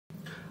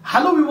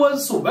Hello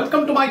viewers, so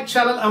welcome to my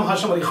channel. I'm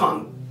Hasham Ali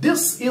Khan.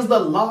 This is the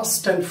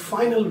last and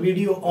final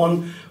video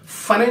on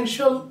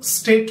financial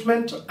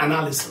statement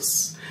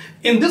analysis.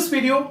 In this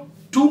video,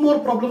 two more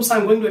problems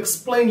I'm going to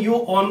explain you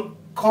on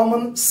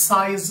common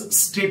size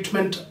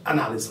statement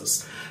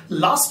analysis.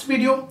 Last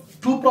video,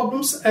 two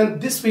problems, and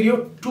this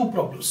video, two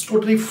problems.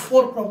 Totally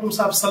four problems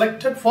I've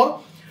selected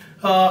for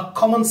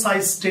common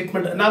size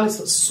statement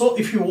analysis. So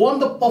if you want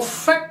the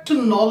perfect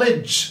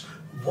knowledge,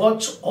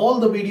 watch all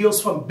the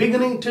videos from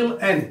beginning till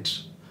end.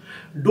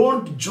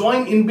 Don't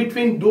join in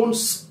between, don't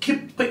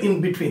skip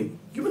in between.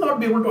 You will not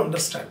be able to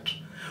understand.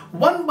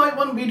 One by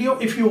one video,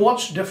 if you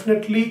watch,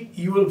 definitely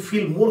you will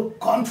feel more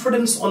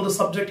confidence on the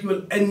subject. You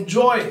will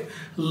enjoy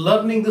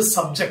learning the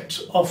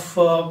subject of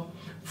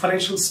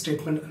financial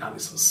statement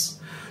analysis.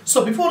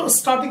 So before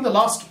starting the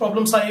last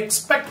problems, I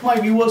expect my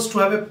viewers to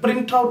have a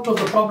printout of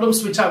the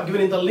problems which I have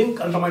given in the link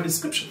under my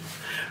description.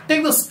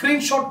 Take the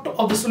screenshot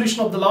of the solution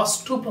of the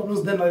last two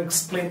problems, then I'll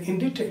explain in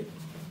detail.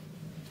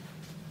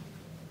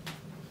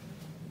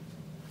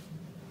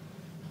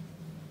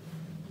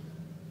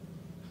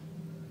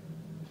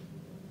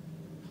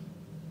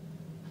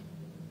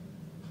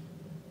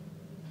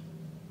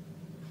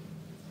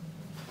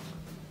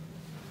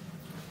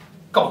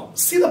 Come on,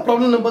 see the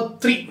problem number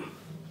 3.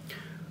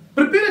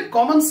 Prepare a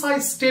common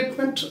size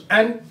statement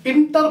and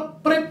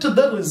interpret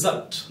the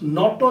result.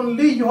 Not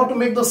only you have to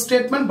make the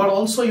statement, but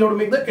also you have to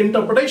make the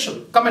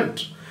interpretation,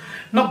 comment.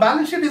 Now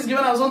balance sheet is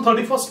given as on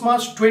 31st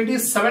March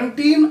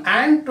 2017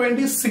 and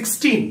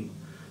 2016.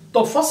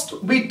 So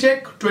first we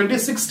take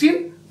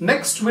 2016,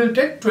 next we'll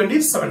take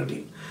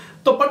 2017.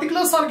 The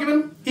particulars are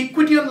given: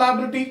 equity and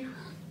liability,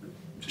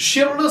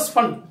 shareholders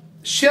fund,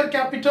 share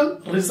capital,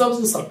 reserves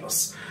and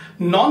surplus.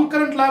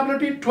 Non-current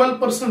liability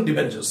 12%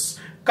 debentures.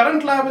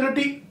 Current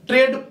liability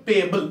trade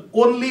payable,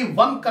 only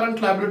one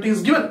current liability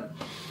is given.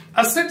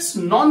 Assets,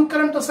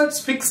 non-current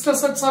assets, fixed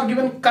assets are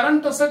given.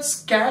 Current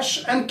assets,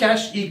 cash and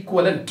cash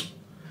equivalent,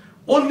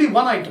 only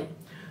one item.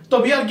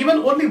 So we are given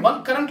only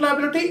one current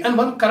liability and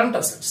one current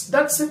assets.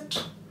 That's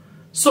it.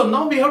 So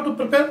now we have to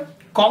prepare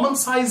common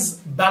size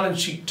balance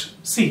sheet.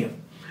 See here,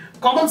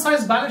 common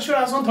size balance sheet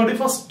as on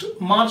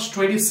 31st March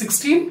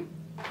 2016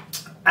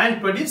 and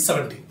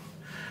 2017.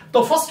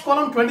 The first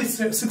column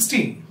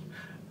 2016.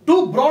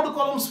 Two broad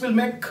columns will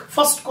make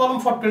first column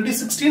for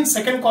 2016,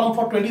 second column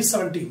for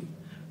 2017.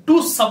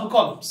 Two sub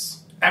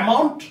columns,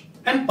 amount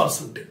and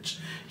percentage.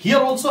 Here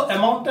also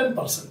amount and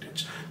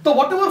percentage. So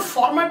whatever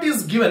format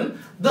is given,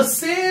 the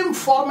same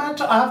format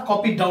I have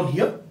copied down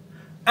here,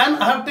 and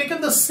I have taken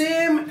the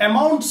same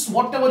amounts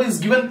whatever is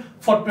given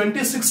for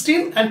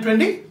 2016 and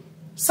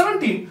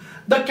 2017.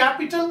 The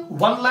capital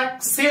 1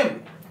 lakh,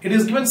 same. It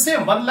is given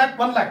same, 1 lakh,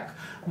 1 lakh.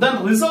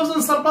 Then reserves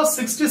and surplus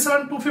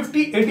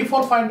 67,250,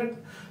 84,500.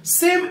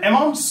 Same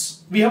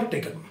amounts we have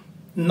taken.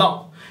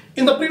 Now,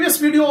 in the previous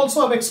video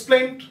also I have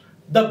explained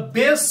the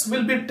base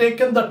will be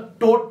taken the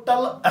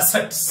total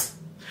assets.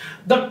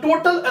 The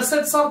total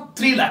assets are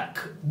 3 lakh.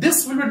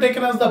 This will be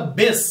taken as the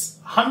base,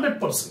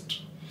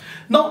 100%.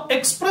 Now,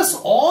 express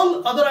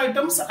all other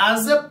items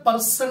as a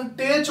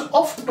percentage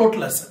of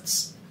total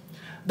assets.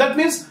 That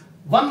means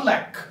 1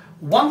 lakh.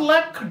 1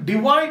 lakh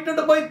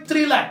divided by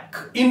 3 lakh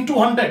into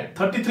 100,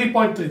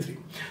 33.33.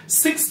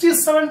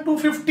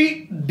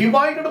 67,250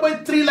 divided by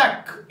 3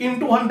 lakh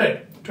into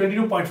 100,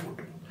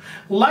 22.42.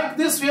 Like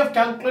this we have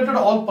calculated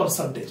all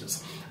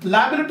percentages.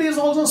 Liability is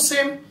also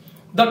same.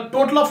 The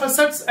total of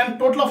assets and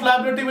total of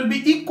liability will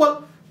be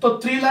equal. So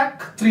 3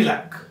 lakh, 3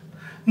 lakh.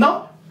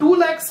 Now 2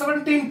 lakh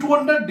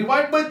 17,200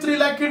 divided by 3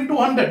 lakh into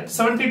 100,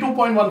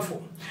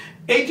 72.14.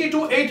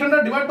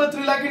 82,800 divided by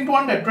 3 lakh into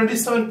 100,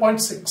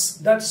 27.6.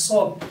 That's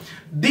all.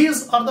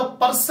 These are the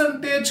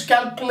percentage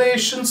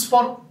calculations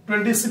for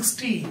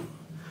 2016.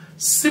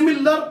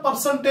 Similar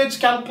percentage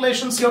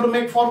calculations you have to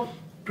make for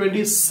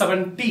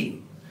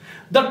 2017.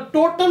 The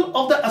total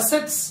of the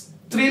assets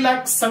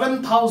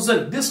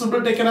 3,07,000. This will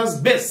be taken as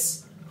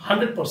base,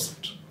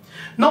 100%.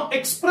 Now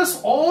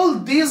express all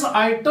these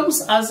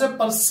items as a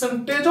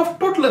percentage of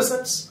total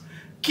assets.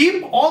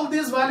 Keep all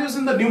these values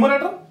in the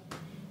numerator,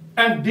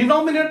 and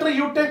denominator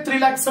you take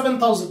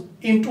 3,07,000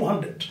 into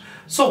 100.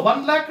 So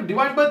 1 lakh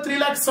divided by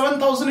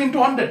 3,07,000 into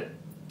 100,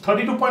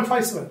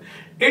 32.57.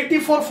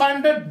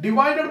 84,500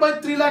 divided by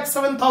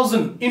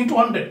 3,07,000 into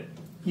 100.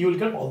 You will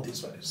get all these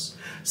values.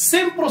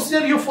 Same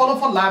procedure you follow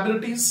for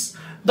liabilities.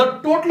 The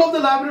total of the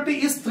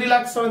liability is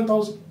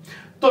 3,07,000.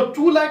 So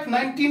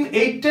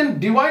 2,19,810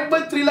 divided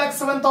by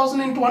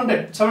 3,07,000 into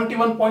 100,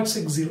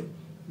 71.60.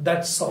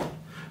 That's all.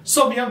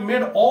 So we have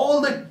made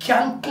all the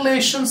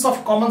calculations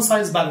of common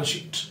size balance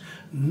sheet.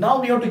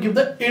 Now we have to give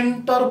the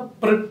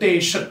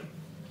interpretation.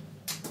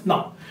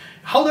 Now,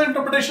 how the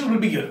interpretation will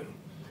be given?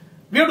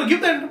 We have to give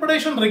the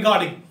interpretation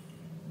regarding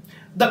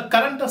the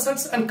current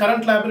assets and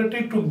current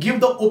liability to give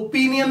the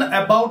opinion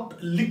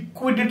about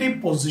liquidity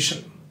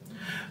position.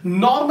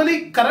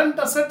 Normally, current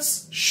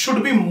assets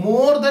should be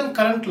more than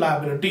current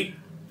liability.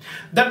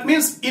 That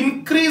means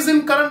increase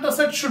in current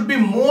assets should be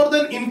more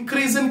than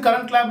increase in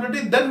current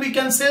liability. Then we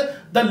can say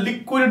the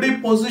liquidity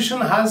position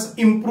has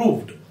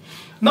improved.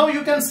 Now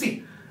you can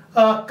see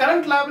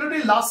Current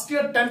liability last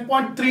year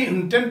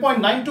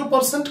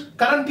 10.92%.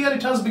 Current year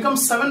it has become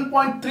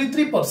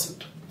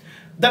 7.33%.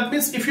 That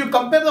means if you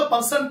compare the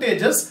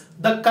percentages,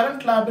 the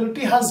current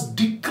liability has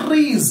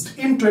decreased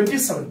in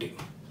 2017.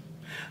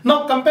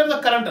 Now compare the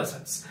current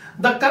assets.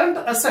 The current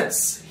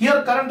assets,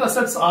 here current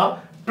assets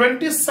are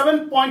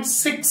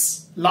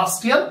 27.6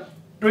 last year,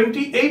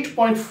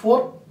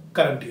 28.4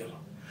 current year.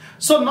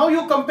 So now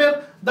you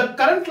compare, the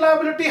current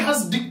liability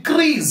has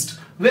decreased,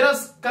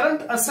 whereas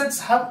current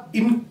assets have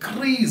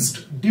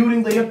increased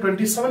during the year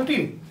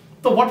 2017.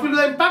 So what will be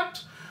the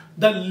impact?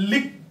 The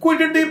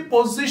liquidity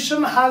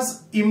position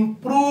has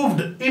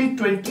improved in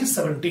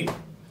 2017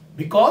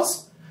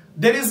 because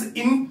there is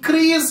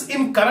increase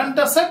in current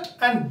asset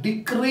and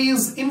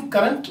decrease in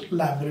current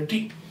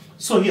liability.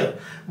 So here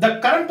the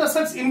current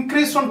assets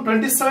increased from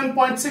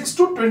 27.6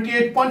 to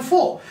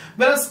 28.4,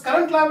 whereas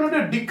current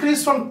liability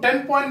decreased from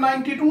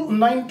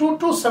 10.92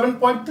 to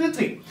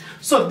 7.33.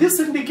 So this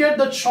indicates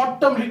that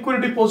short-term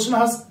liquidity position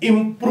has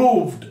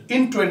improved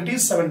in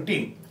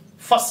 2017.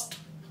 First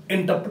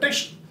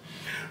interpretation.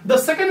 The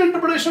second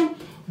interpretation,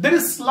 there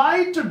is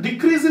slight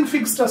decrease in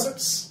fixed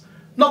assets.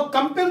 Now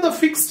compare the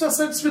fixed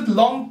assets with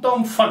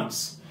long-term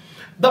funds.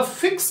 The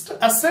fixed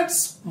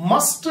assets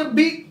must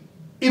be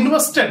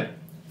invested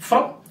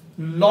from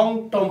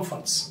long-term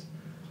funds,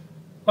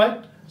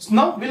 right? So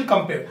now we'll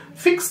compare.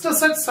 Fixed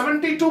assets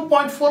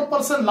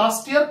 72.4%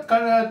 last year,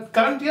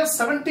 current year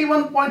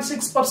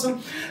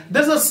 71.6%.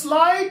 There's a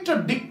slight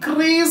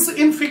decrease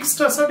in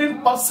fixed asset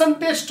in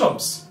percentage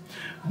terms,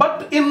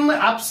 but in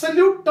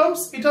absolute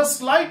terms it has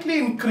slightly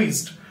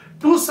increased.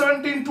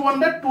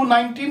 217,200 to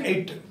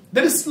 19,810.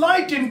 There is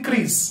slight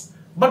increase,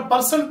 but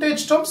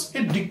percentage terms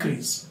it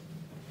decreased.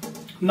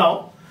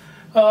 Now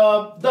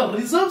the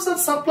reserves and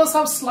surplus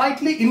have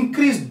slightly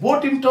increased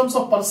both in terms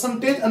of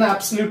percentage and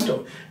absolute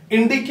term,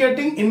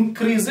 indicating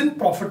increase in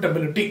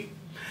profitability.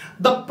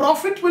 The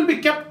profit will be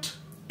kept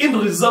in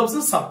reserves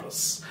and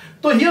surplus.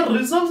 So here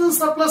reserves and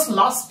surplus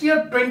last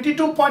year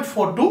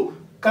 22.42,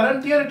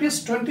 current year it is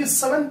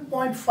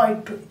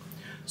 27.52.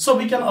 So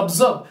we can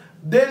observe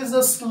there is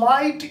a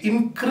slight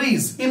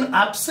increase in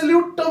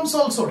absolute terms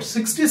also,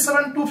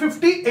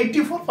 67,250,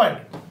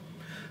 84,500.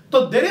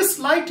 So there is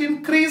slight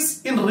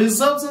increase in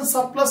reserves and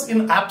surplus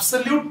in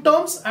absolute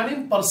terms and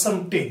in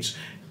percentage,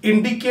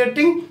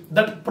 indicating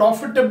that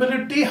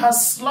profitability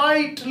has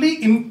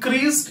slightly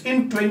increased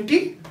in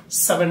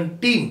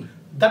 2017.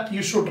 That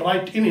you should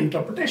write in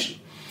interpretation.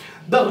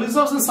 The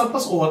reserves and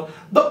surplus over.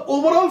 The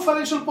overall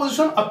financial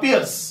position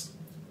appears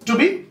to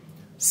be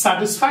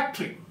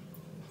satisfactory.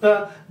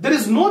 There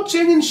is no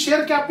change in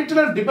share capital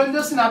and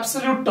debentures in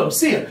absolute terms.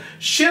 See here,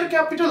 share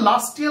capital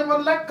last year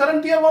 1 lakh,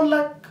 current year 1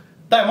 lakh.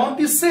 The amount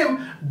is same.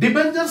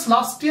 Debentures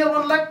last year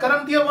 1 lakh,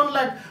 current year 1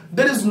 lakh.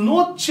 There is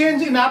no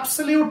change in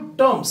absolute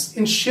terms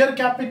in share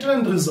capital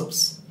and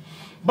reserves.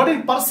 But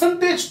in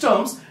percentage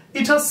terms,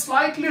 it has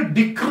slightly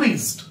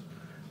decreased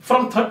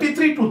from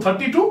 33 to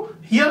 32.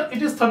 Here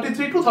it is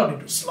 33 to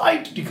 32.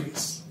 Slight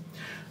decrease.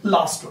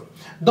 Last one.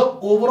 The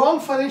overall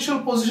financial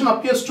position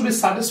appears to be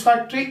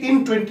satisfactory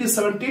in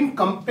 2017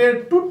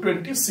 compared to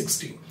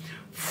 2016.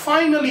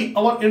 Finally,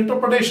 our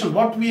interpretation,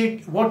 what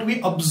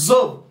we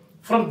observe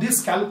from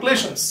these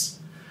calculations.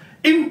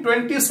 In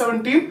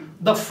 2017,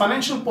 the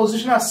financial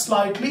position has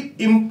slightly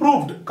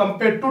improved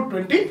compared to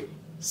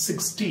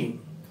 2016.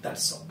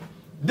 That's all.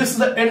 This is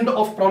the end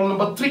of problem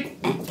number 3.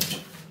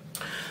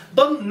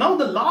 Now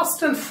the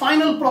last and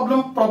final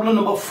problem, problem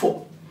number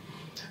 4.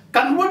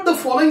 Convert the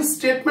following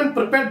statement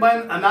prepared by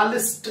an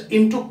analyst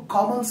into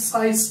common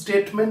size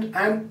statement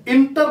and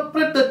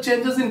interpret the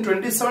changes in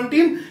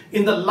 2017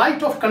 in the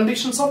light of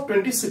conditions of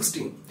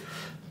 2016.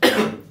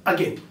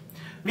 Again,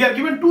 we are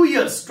given 2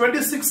 years,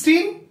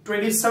 2016,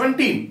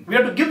 2017. We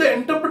have to give the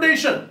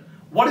interpretation.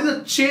 What is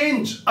the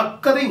change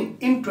occurring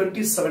in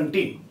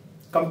 2017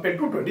 compared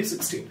to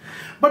 2016?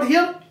 But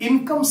here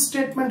income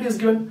statement is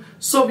given.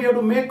 So we have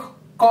to make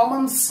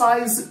common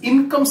size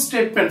income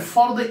statement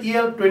for the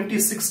year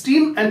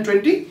 2016 and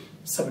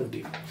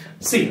 2017.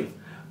 See here,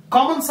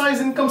 common size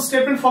income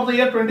statement for the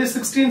year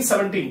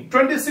 2016-17.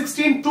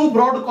 2016, 2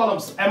 broad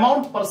columns,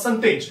 amount,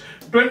 percentage.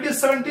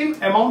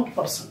 2017, amount,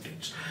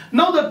 percentage.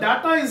 Now the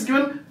data is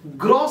given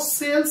gross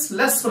sales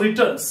less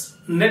returns,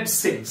 net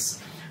sales.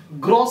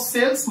 Gross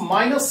sales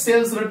minus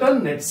sales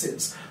return, net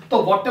sales.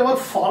 So whatever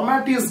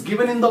format is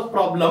given in the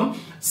problem,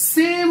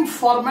 same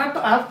format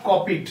I have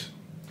copied.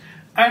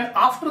 And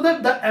after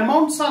that the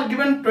amounts are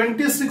given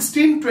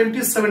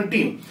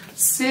 2016-2017.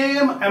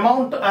 Same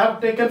amount I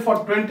have taken for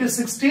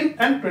 2016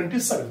 and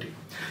 2017.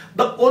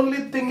 The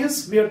only thing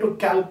is we have to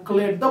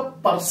calculate the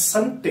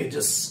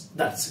percentages.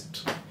 That's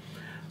it.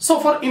 So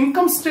for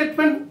income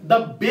statement,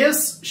 the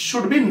base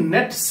should be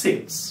net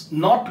sales,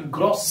 not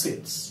gross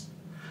sales.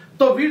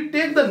 So we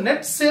take the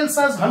net sales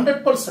as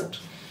 100%.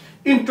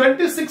 In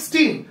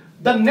 2016,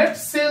 the net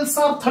sales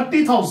are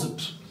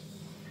 30,000.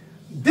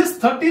 This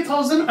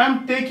 30,000 I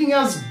am taking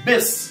as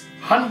base,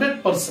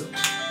 100%.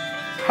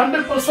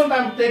 100% I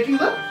am taking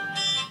the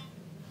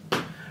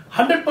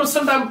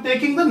 100% I am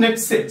taking the net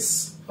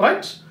sales,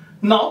 right?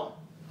 Now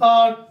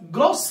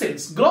gross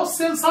sales. Gross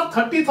sales are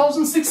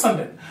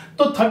 30,600.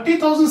 So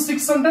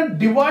 30,600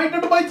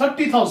 divided by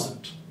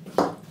 30,000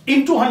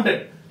 into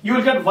 100, you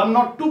will get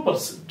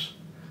 102%.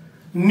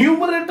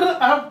 Numerator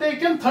I have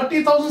taken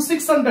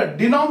 30,600,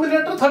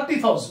 denominator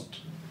 30,000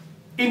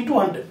 into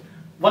 100,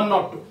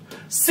 102.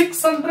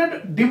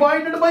 600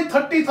 divided by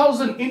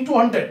 30,000 into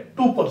 100,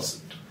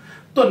 2%.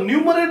 So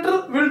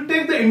numerator will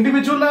take the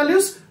individual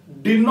values,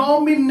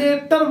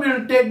 denominator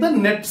will take the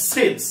net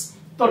sales.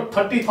 So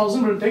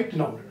 30,000 will take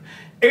denominator.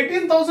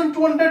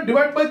 18,200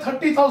 divided by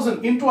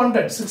 30,000 into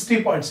 100,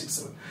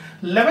 60.67.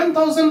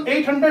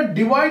 11,800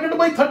 divided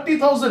by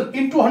 30,000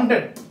 into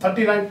 100,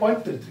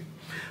 39.33.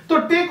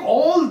 So take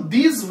all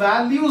these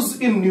values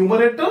in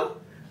numerator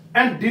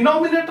and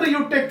denominator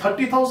you take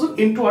 30,000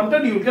 into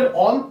 100, you will get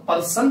all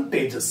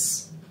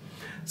percentages.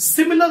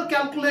 Similar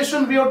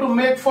calculation we have to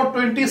make for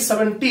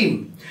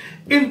 2017.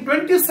 In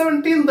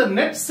 2017 the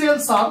net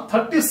sales are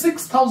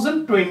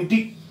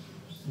 36,020.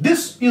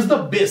 This is the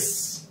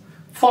base.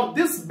 For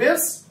this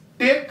base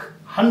take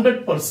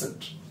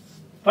 100%.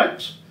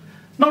 Right?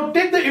 Now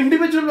take the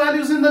individual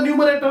values in the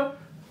numerator.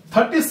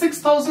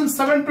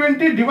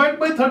 36,720 divided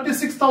by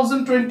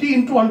 36,020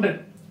 into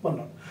 100.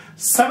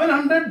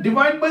 700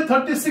 divided by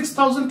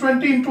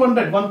 36,020 into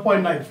 100.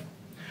 1.9.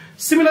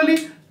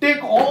 Similarly,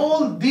 take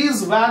all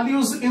these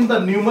values in the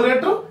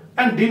numerator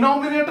and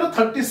denominator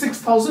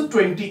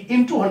 36,020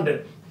 into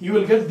 100. You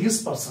will get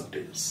these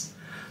percentages.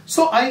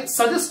 So I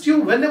suggest you,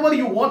 whenever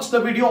you watch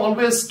the video,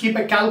 always keep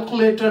a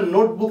calculator,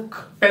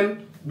 notebook,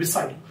 pen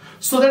beside you.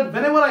 So that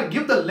whenever I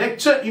give the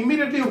lecture,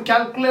 immediately you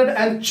calculate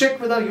and check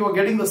whether you are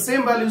getting the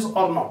same values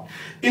or not.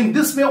 In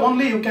this way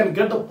only you can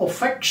get the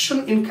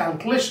perfection in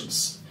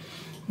calculations.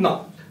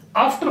 Now,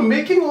 after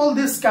making all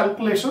these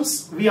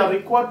calculations, we are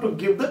required to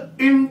give the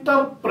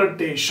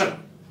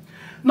interpretation.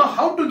 Now,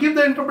 how to give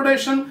the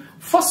interpretation?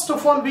 First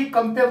of all, we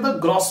compare the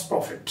gross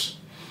profit.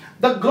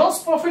 The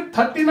gross profit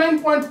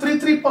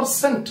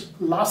 39.33%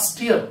 last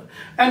year,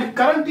 and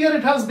current year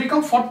it has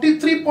become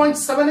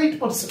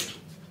 43.78%.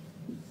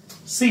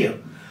 See here,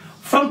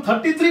 from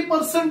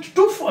 33%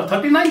 to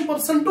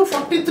 39% to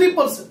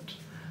 43%,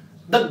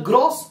 the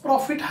gross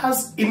profit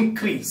has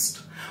increased.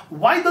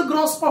 Why the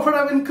gross profit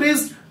have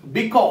increased?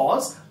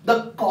 Because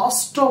the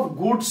cost of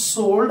goods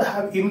sold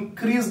have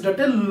increased at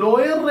a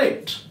lower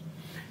rate.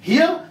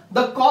 Here,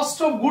 the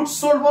cost of goods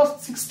sold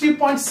was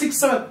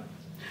 60.67.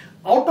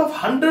 Out of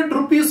 100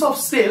 rupees of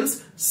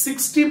sales,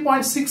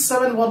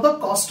 60.67 were the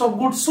cost of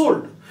goods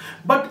sold.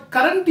 But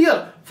current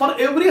year, for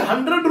every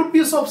 100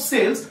 rupees of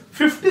sales,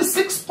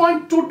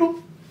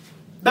 56.22.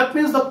 That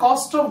means the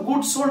cost of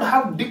goods sold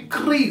have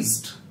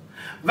decreased.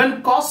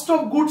 When cost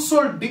of goods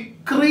sold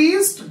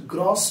decreased,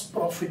 gross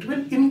profit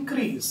will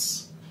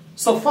increase.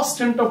 So first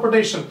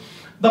interpretation,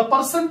 the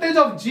percentage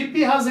of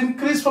GP has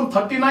increased from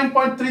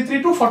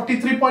 39.33 to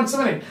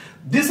 43.78.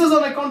 This is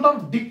on account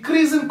of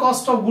decrease in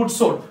cost of goods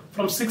sold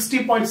from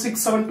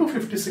 60.67 to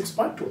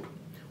 56.22.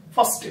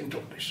 First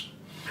interpretation.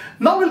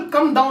 Now we'll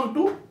come down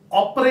to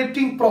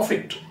operating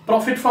profit,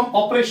 profit from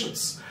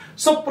operations.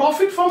 So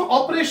profit from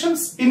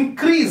operations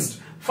increased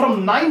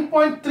from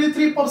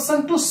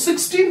 9.33% to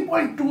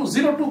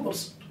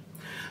 16.202%.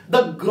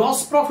 The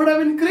gross profit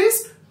have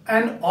increased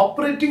and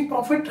operating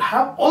profit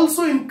have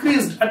also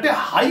increased at a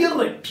higher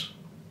rate.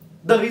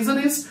 The reason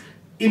is,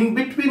 in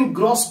between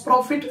gross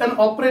profit and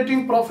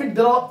operating profit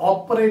there are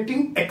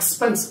operating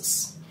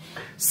expenses.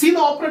 See the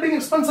operating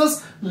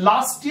expenses,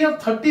 last year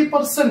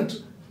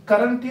 30%,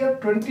 current year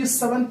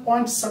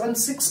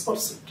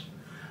 27.76%.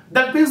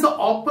 That means the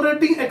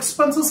operating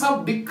expenses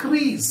have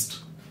decreased.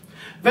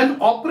 When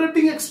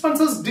operating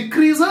expenses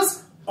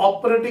decreases,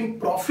 operating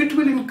profit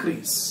will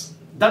increase.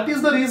 That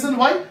is the reason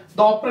why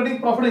the operating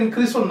profit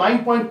increased from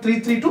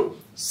 9.33 to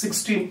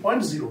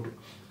 16.02.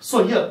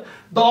 So here,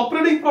 the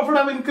operating profit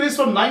have increased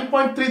from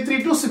 9.33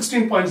 to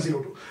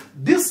 16.02.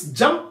 This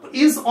jump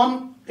is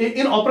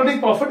in operating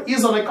profit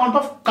is on account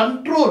of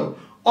control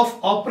of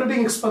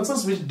operating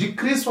expenses, which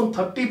decreased from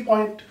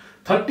 30%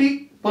 to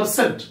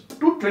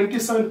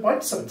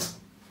 27.7%.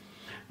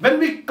 When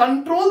we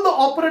control the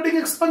operating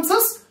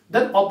expenses,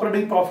 then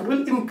operating profit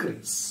will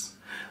increase.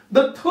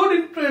 The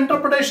third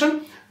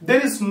interpretation, there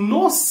is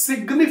no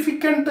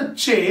significant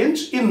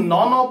change in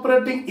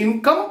non-operating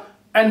income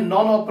and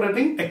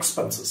non-operating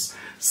expenses.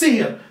 See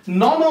here,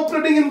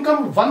 non-operating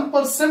income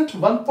 1%,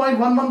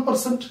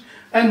 1.11%,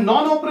 and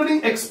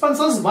non-operating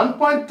expenses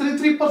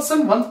 1.33%,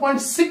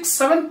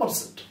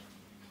 1.67%.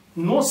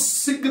 No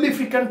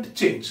significant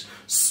change.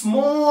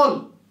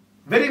 Small,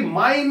 very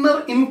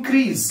minor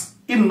increase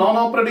in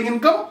non-operating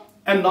income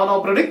and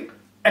non-operating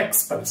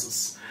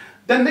expenses.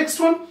 Then next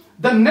one,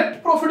 the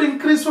net profit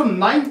increased from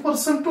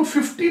 9% to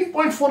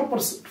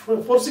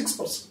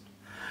 15.46%.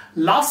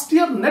 Last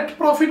year net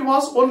profit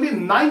was only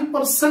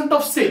 9%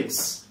 of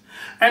sales,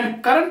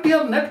 and current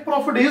year net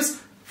profit is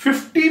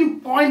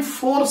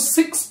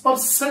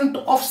 15.46%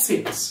 of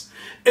sales.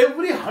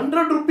 Every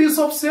 100 rupees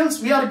of sales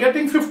we are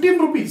getting 15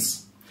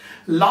 rupees.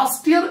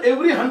 Last year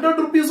every 100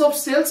 rupees of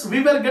sales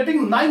we were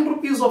getting 9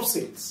 rupees of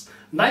sales,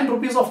 9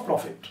 rupees of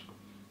profit.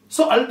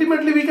 So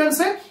ultimately we can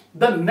say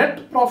the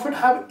net profit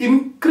have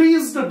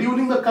increased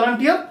during the current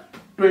year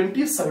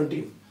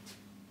 2017.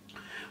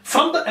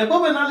 From the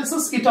above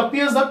analysis, it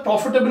appears that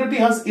profitability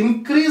has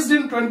increased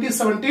in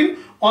 2017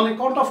 on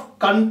account of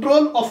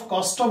control of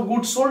cost of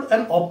goods sold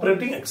and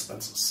operating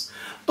expenses.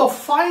 So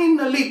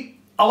finally,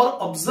 our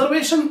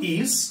observation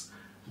is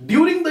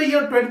during the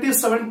year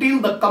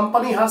 2017, the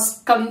company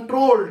has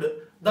controlled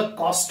the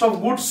cost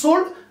of goods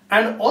sold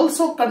and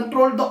also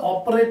controlled the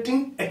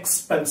operating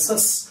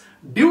expenses,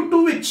 due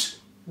to which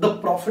the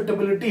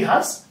profitability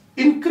has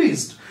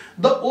increased.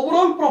 The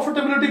overall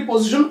profitability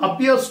position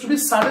appears to be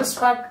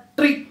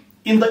satisfactory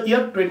in the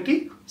year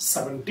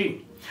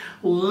 2017.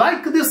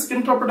 Like this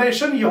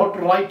interpretation, you have to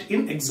write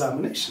in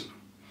examination.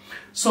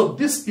 So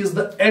this is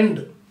the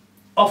end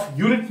of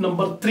unit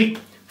number 3,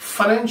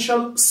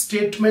 financial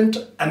statement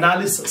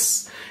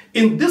analysis.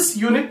 In this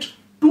unit,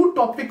 2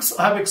 topics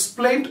I have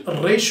explained: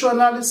 ratio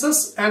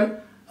analysis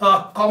and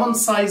common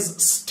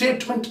size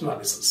statement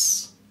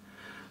analysis.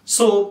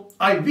 So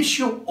I wish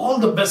you all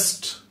the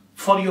best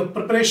for your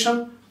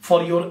preparation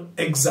for your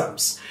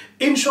exams.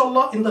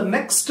 Inshallah, in the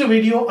next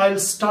video, I'll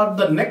start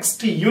the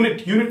next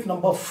unit, unit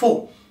number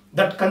 4,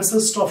 that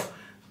consists of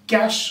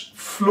cash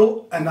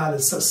flow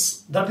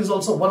analysis. That is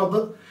also one of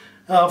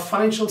the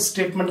financial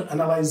statement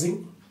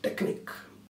analyzing technique.